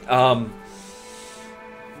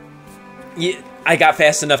 I got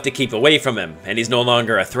fast enough to keep away from him, and he's no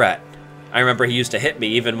longer a threat. I remember he used to hit me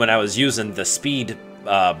even when I was using the speed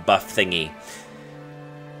buff thingy.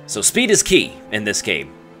 So speed is key in this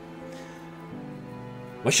game.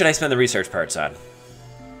 What should I spend the research parts on?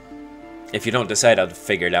 If you don't decide, I'll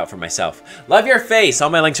figure it out for myself. Love your face! All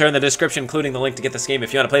my links are in the description, including the link to get this game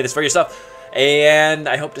if you want to play this for yourself. And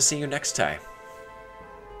I hope to see you next time.